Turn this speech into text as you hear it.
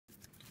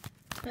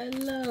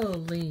Hello,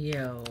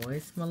 Leo.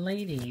 It's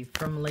Maladys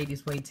from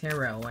Maladys Way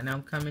Tarot, and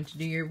I'm coming to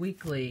do your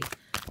weekly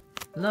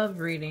love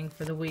reading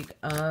for the week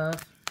of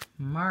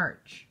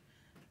March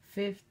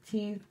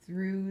 15th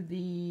through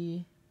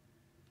the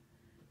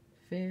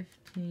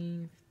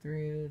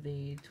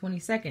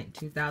 22nd,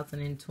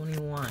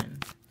 2021.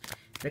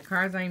 The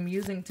cards I'm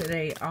using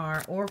today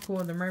are Oracle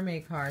of the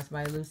Mermaid cards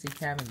by Lucy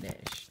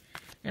Cavendish.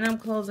 And I'm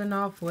closing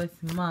off with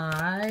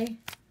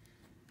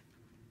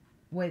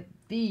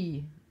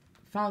the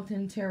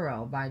Fountain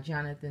Tarot by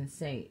Jonathan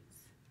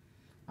Sates.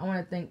 I want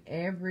to thank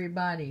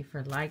everybody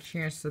for like,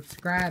 sharing,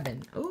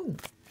 subscribing,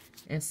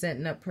 and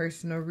setting up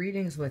personal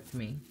readings with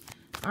me.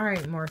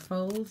 Alright,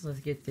 Morphos, let's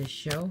get this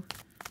show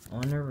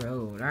on the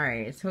road.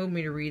 Alright, it told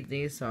me to read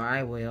these, so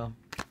I will.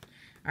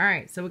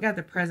 Alright, so we got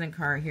the present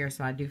card here,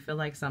 so I do feel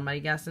like somebody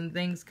got some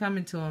things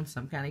coming to them,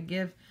 some kind of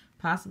gift,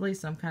 possibly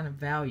some kind of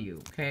value,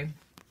 okay?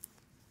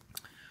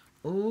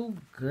 Oh,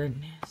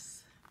 goodness.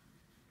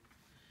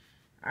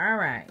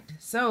 Alright,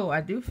 so I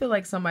do feel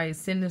like somebody's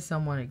sending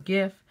someone a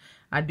gift.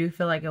 I do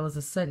feel like it was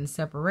a sudden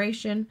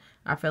separation.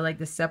 I feel like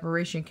the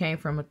separation came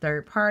from a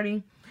third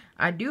party.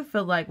 I do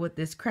feel like with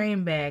this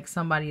crane bag,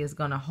 somebody is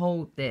going to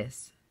hold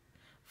this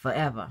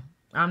forever.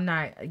 I'm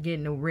not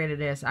getting rid of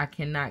this. I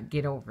cannot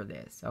get over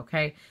this,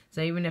 okay?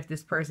 So even if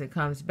this person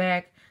comes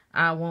back,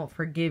 I won't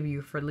forgive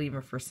you for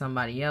leaving for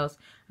somebody else.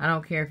 I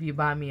don't care if you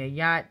buy me a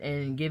yacht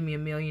and give me $1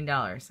 million,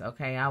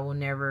 okay? I will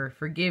never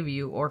forgive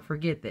you or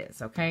forget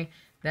this, okay?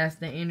 That's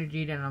the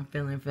energy that I'm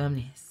feeling from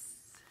this.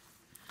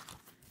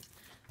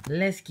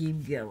 Let's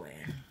keep going.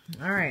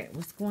 Alright,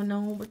 what's going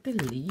on with the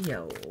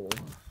Leo?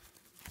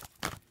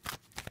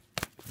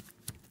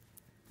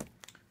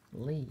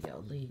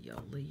 Leo.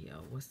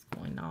 What's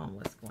going on?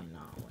 What's going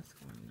on?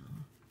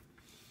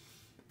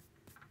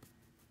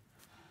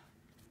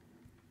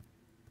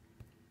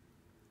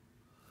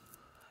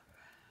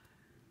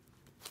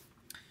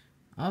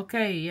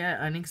 Okay, yeah,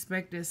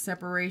 unexpected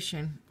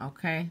separation,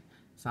 okay?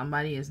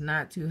 Somebody is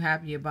not too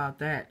happy about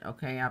that,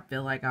 okay? I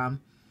feel like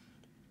I'm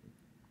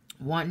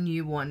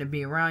wanting to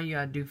be around you.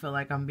 I do feel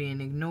like I'm being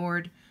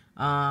ignored,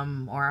 or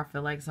I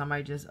feel like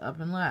somebody just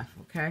up and left,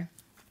 okay?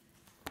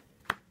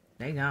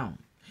 They gone.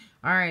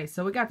 Alright,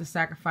 so we got the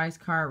sacrifice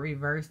card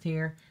reversed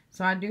here.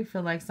 So I do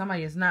feel like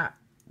somebody is not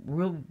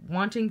real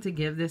wanting to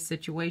give this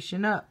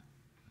situation up.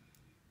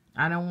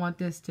 I don't want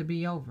this to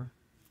be over,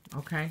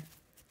 okay?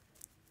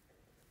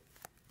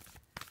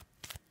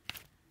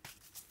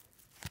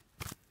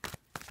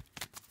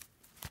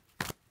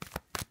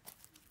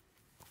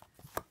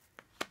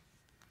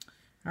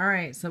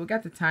 Alright, so we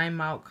got the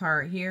timeout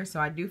card here.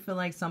 So I do feel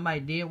like somebody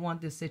did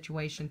want this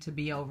situation to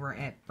be over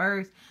at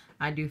first.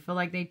 I do feel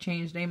like they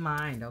changed their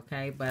mind,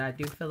 okay? But I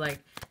do feel like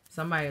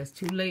somebody is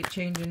too late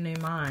changing their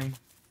mind.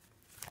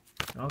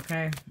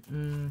 Okay?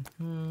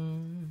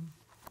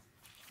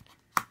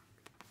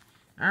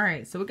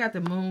 Alright, so we got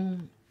the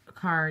moon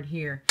card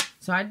here.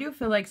 So I do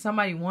feel like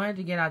somebody wanted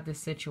to get out this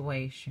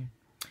situation.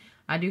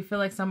 I do feel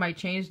like somebody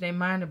changed their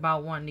mind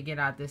about wanting to get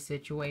out this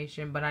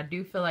situation, but I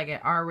do feel like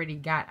it already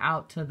got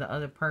out to the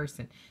other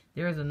person.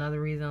 There is another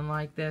reason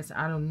like this.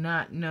 I do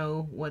not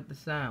know what the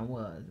sign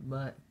was,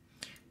 but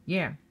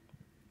yeah.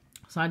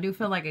 So I do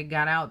feel like it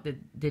got out that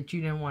you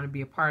didn't want to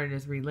be a part of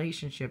this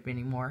relationship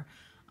anymore.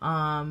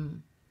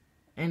 And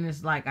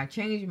it's like I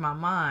changed my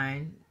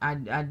mind.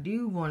 I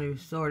do want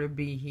to sort of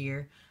be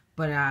here,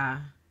 but I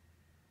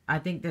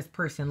think this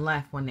person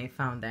left when they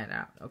found that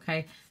out,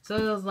 okay? So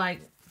it was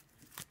like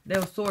they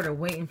were sort of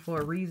waiting for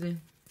a reason,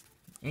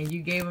 and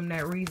you gave them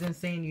that reason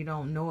saying you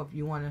don't know if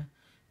you want to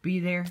be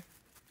there.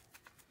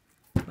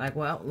 Like,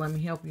 well, let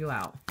me help you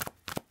out.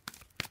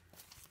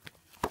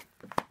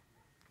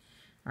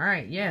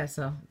 Alright, yeah,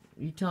 so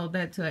you told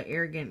that to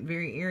an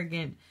very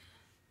arrogant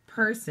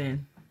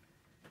person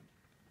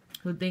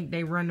who think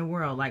they run the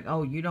world. Like,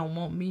 oh, you don't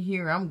want me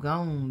here? I'm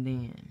gone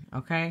then,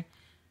 okay?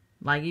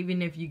 Like,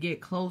 even if you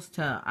get close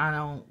to, I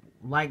don't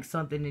like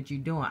something that you're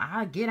doing,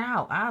 I'll get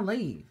out, I'll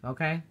leave,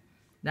 okay?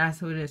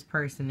 That's who this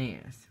person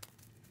is.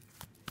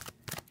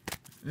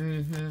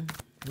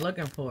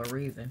 Looking for a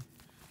reason.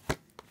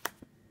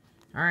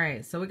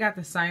 Alright, so we got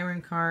the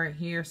siren card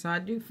here. So I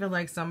do feel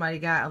like somebody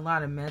got a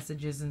lot of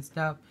messages and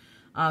stuff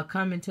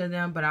coming to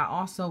them. But I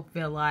also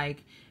feel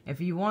like if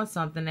you want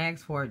something,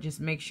 ask for it. Just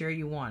make sure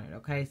you want it,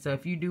 okay? So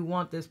if you do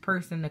want this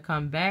person to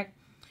come back,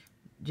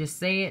 just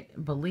say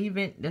it, believe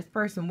it. This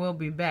person will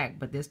be back,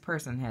 but this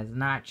person has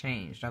not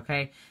changed,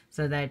 okay?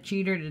 So that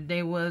cheater that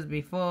they was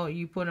before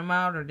you put them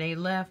out or they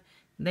left,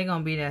 they're going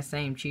to be that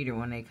same cheater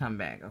when they come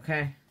back,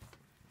 okay?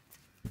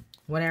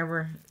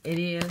 Whatever it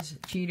is,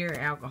 cheater,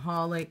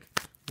 alcoholic,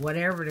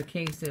 whatever the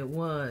case it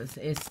was,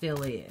 it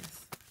still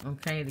is,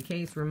 okay? The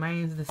case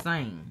remains the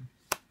same.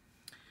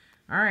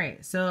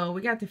 Alright, so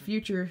we got the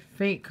future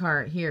fate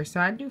card here. So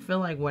I do feel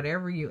like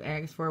whatever you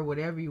ask for,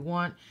 whatever you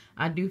want,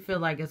 I do feel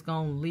like it's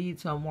going to lead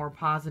to a more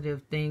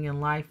positive thing in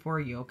life for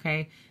you,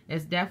 okay?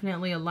 It's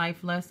definitely a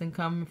life lesson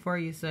coming for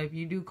you. So if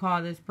you do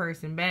call this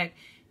person back,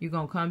 you're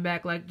going to come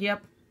back like,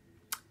 yep,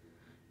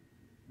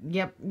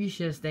 you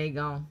should stay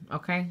gone,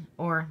 okay?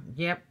 Or,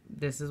 yep,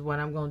 this is what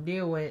I'm going to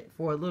deal with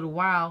for a little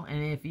while.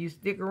 And if you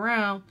stick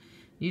around,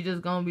 you're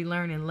just going to be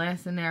learning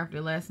lesson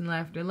after lesson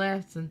after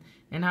lesson.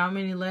 And how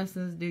many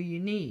lessons do you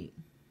need?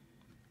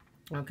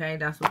 Okay,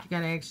 that's what you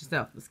got to ask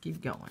yourself. Let's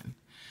keep going.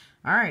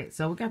 All right,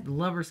 so we got the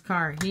Lover's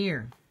card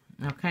here.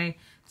 Okay,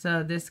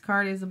 so this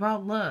card is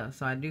about love.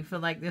 So I do feel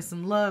like there's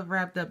some love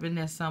wrapped up in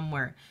this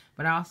somewhere.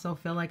 But I also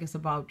feel like it's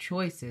about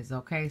choices.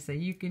 Okay, so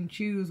you can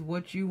choose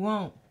what you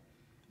want.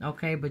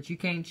 Okay, but you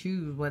can't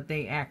choose what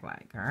they act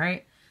like. All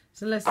right,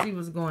 so let's see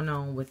what's going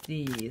on with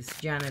these.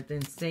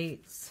 Jonathan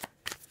states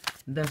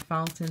the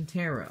Fountain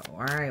Tarot. All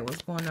right,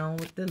 what's going on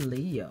with the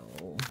Leo?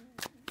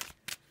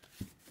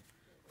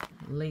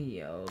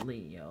 Leo.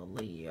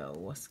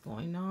 What's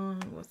going on?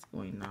 What's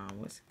going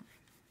on?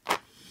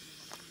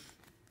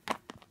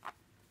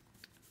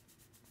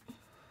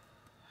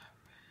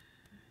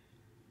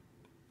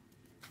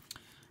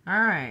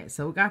 Alright,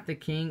 so we got the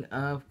King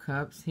of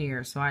Cups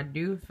here. So I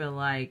do feel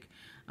like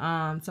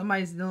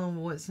somebody's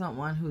dealing with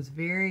someone who's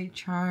very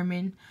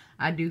charming.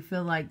 I do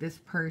feel like this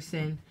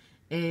person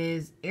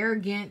is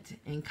arrogant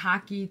and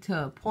cocky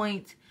to a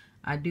point.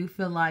 I do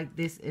feel like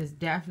this is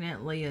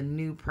definitely a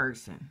new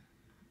person.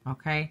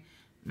 Okay?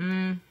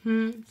 So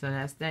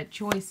that's that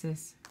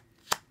choices.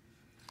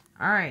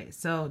 Alright,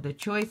 so the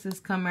choices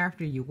come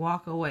after you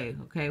walk away.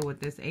 Okay, with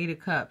this 8 of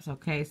Cups.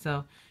 Okay,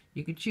 so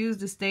you can choose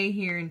to stay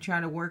here and try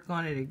to work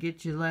on it or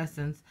get your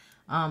lessons.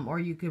 Or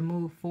you can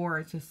move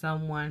forward to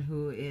someone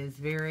who is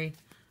very,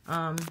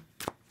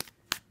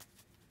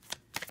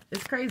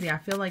 it's crazy. I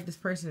feel like this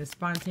person is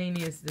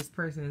spontaneous. This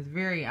person is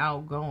very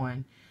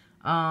outgoing.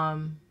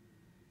 I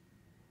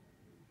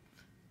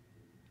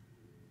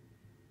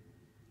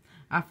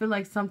feel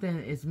like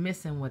something is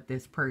missing with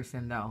this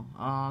person though.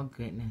 Oh,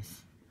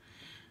 goodness.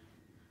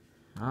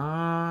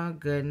 Oh,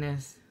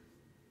 goodness.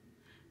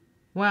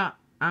 Well,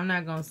 I'm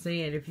not going to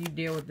say it. If you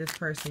deal with this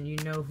person, you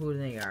know who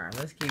they are.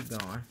 Let's keep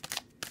going.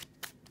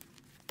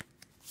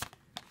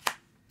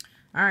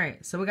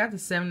 Alright, so we got the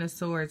 7 of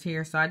Swords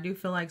here. So I do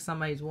feel like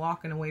somebody's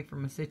walking away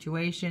from a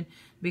situation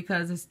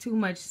because it's too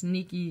much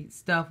sneaky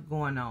stuff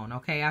going on.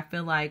 Okay, I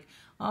feel like,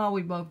 oh,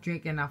 we both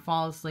drinking. I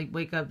fall asleep,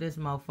 wake up, this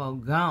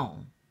mofo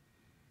gone.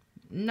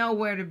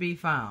 Nowhere to be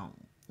found.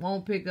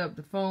 Won't pick up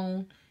the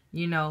phone.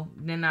 You know,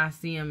 then I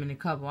see him in a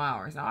couple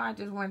hours. Oh, I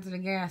just went to the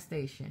gas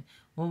station.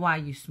 Well, why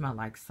you smell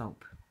like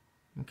soap?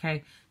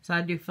 Okay, so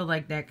I do feel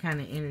like that kind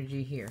of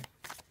energy here.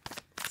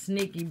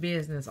 Sneaky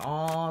business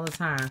all the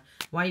time.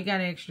 Why you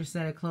got an extra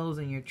set of clothes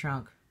in your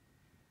trunk?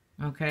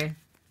 Okay,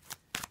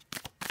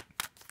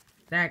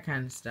 that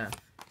kind of stuff.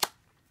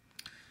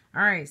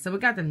 Alright, so we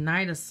got the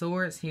Knight of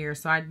Swords here.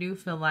 So I do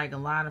feel like a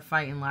lot of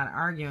fighting, a lot of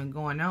arguing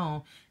going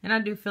on. And I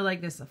do feel like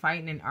this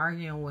fighting and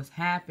arguing was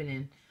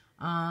happening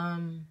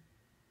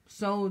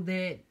so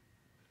that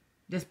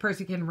this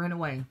person can run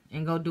away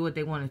and go do what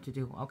they wanted to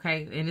do,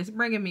 okay? And it's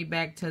bringing me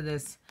back to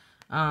this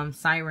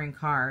Siren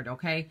card,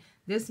 okay?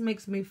 This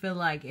makes me feel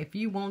like if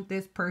you want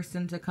this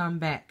person to come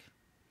back,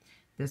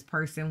 this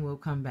person will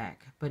come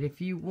back. But if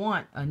you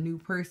want a new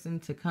person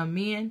to come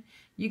in,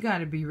 you got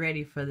to be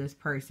ready for this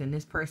person.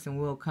 This person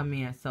will come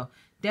in. So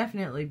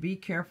definitely be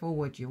careful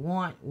what you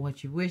want,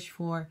 what you wish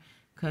for,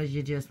 because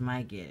you just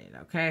might get it,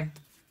 okay?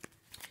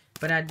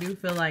 But I do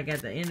feel like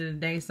at the end of the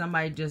day,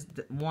 somebody just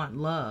want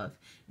love.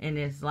 And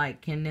it's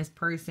like, can this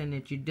person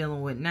that you're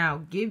dealing with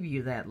now give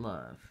you that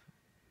love?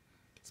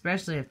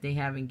 Especially if they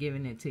haven't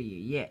given it to you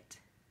yet.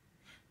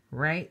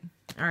 Right?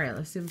 Alright,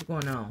 let's see what's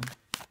going on.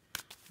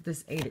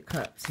 This 8 of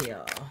Cups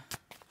here.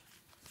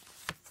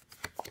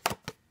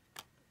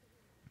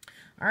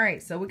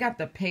 Alright, so we got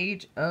the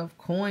Page of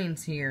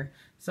Coins here.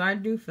 So I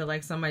do feel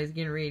like somebody's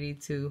getting ready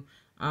to...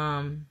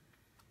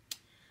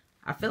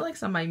 I feel like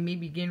somebody may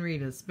be getting ready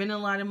to spend a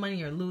lot of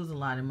money or lose a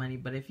lot of money.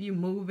 But if you're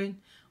moving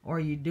or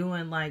you're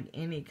doing like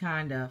any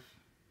kind of...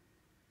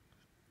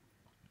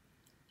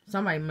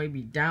 Somebody may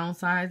be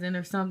downsizing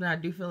or something. I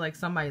do feel like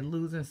somebody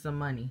losing some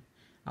money.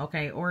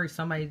 Okay, or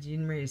somebody's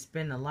getting ready to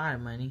spend a lot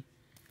of money.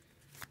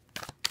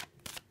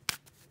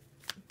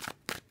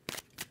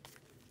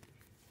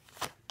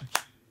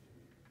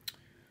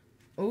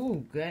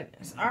 Oh,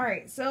 goodness.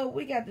 Alright, so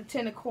we got the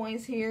 10 of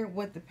Coins here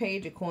with the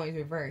Page of Coins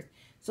reversed.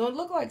 So it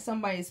looked like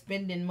somebody's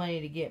spending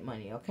money to get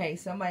money, okay?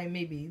 Somebody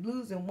may be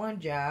losing one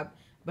job,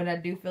 but I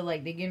do feel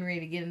like they're getting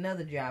ready to get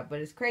another job. But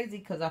it's crazy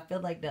because I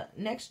feel like the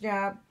next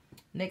job,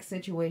 next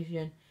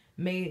situation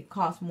may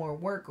cost more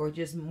work or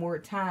just more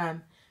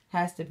time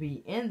has to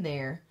be in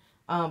there.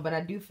 But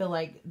I do feel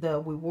like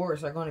the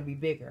rewards are going to be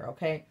bigger,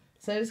 okay?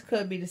 So this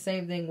could be the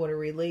same thing with a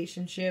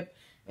relationship.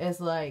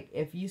 It's like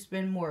if you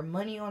spend more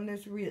money on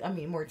this,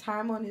 more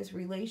time on this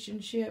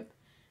relationship,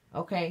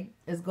 okay,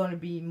 it's going to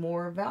be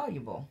more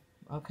valuable.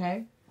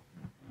 Okay,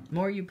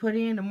 more you put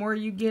in, the more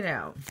you get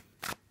out.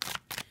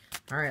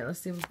 All right, let's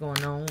see what's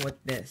going on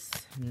with this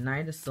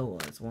Knight of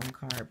Swords. One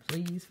card,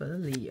 please, for the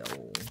Leo.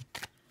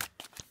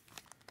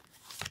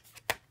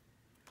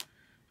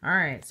 All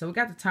right, so we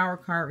got the Tower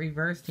card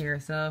reversed here.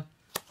 So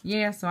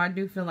Yeah, so I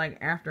do feel like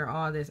after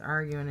all this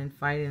arguing and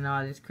fighting and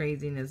all this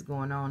craziness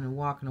going on and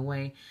walking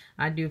away,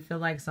 I do feel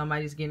like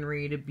somebody's getting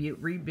ready to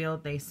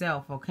rebuild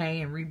themselves,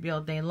 okay? And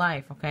rebuild their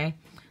life, okay?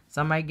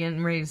 Somebody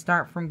getting ready to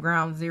start from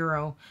ground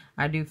zero.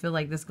 I do feel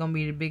like this is going to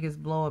be the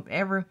biggest blow up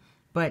ever.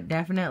 But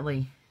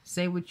definitely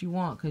say what you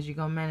want because you're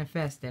going to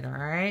manifest it, all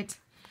right?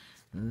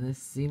 Let's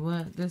see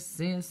what this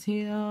is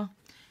here. All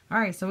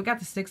right, so we got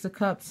the Six of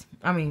Cups.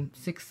 I mean,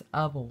 Six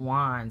of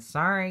Wands.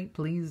 Sorry,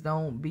 please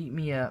don't beat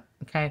me up,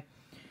 okay?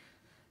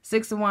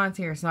 Six of Wands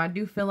here. So I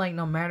do feel like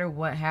no matter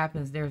what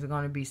happens, there's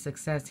going to be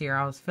success here.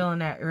 I was feeling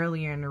that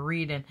earlier in the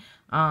reading.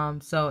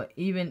 So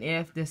even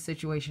if this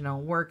situation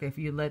don't work, if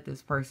you let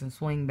this person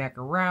swing back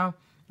around,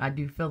 I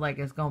do feel like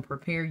it's going to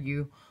prepare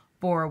you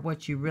for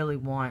what you really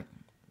want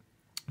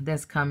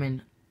that's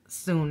coming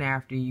soon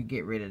after you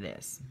get rid of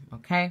this.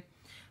 Okay?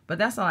 But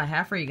that's all I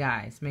have for you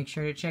guys. Make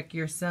sure to check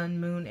your sun,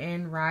 moon,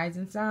 and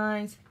rising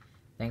signs.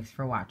 Thanks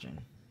for watching.